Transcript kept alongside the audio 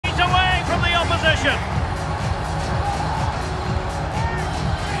position.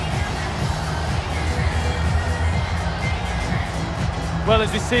 Well,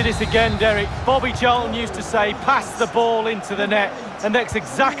 as we see this again, Derek, Bobby Charlton used to say, pass the ball into the net, and that's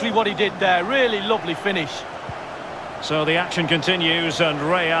exactly what he did there. Really lovely finish. So the action continues, and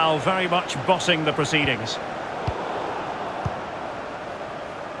Real very much bossing the proceedings.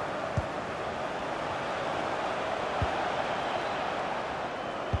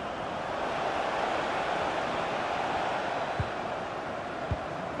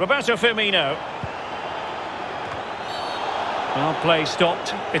 Roberto Firmino. Well, play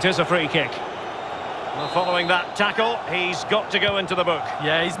stopped. It is a free kick. Well, following that tackle, he's got to go into the book.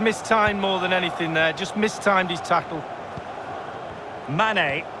 Yeah, he's mistimed more than anything there. Just mistimed his tackle.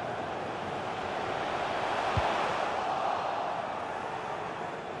 Mane.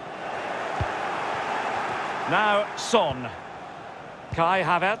 Now Son. Kai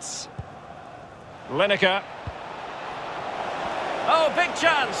Havertz. Lineker. Oh, big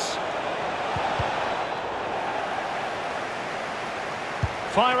chance.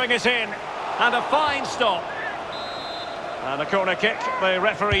 Firing it in. And a fine stop. And a corner kick, the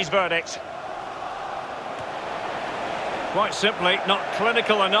referee's verdict. Quite simply, not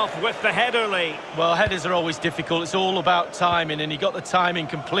clinical enough with the header, Lee. Well, headers are always difficult. It's all about timing, and he got the timing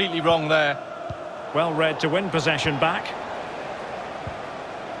completely wrong there. Well read to win possession back.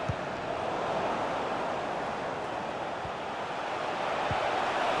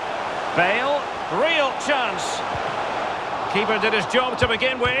 Bale, real chance. Keeper did his job to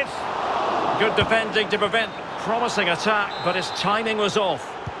begin with. Good defending to prevent promising attack, but his timing was off.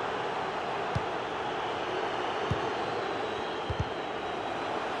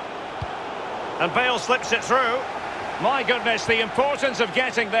 And Bale slips it through. My goodness, the importance of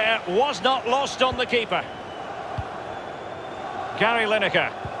getting there was not lost on the keeper. Gary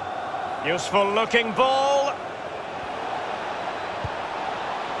Lineker. Useful looking ball.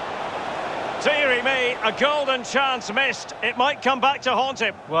 Deary me, a golden chance missed. It might come back to haunt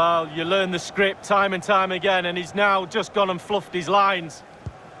him. Well, you learn the script time and time again, and he's now just gone and fluffed his lines.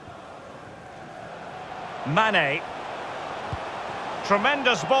 Mane.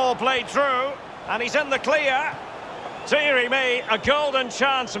 Tremendous ball played through, and he's in the clear. Deary me, a golden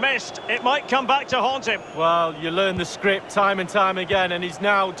chance missed. It might come back to haunt him. Well, you learn the script time and time again, and he's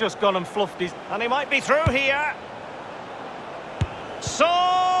now just gone and fluffed his... And he might be through here.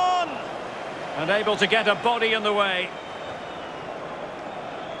 Son! And able to get a body in the way.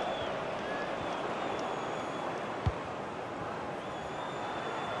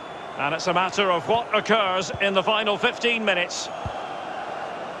 And it's a matter of what occurs in the final 15 minutes.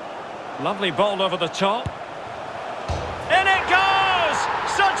 Lovely ball over the top. In it goes!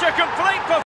 Such a complete performance.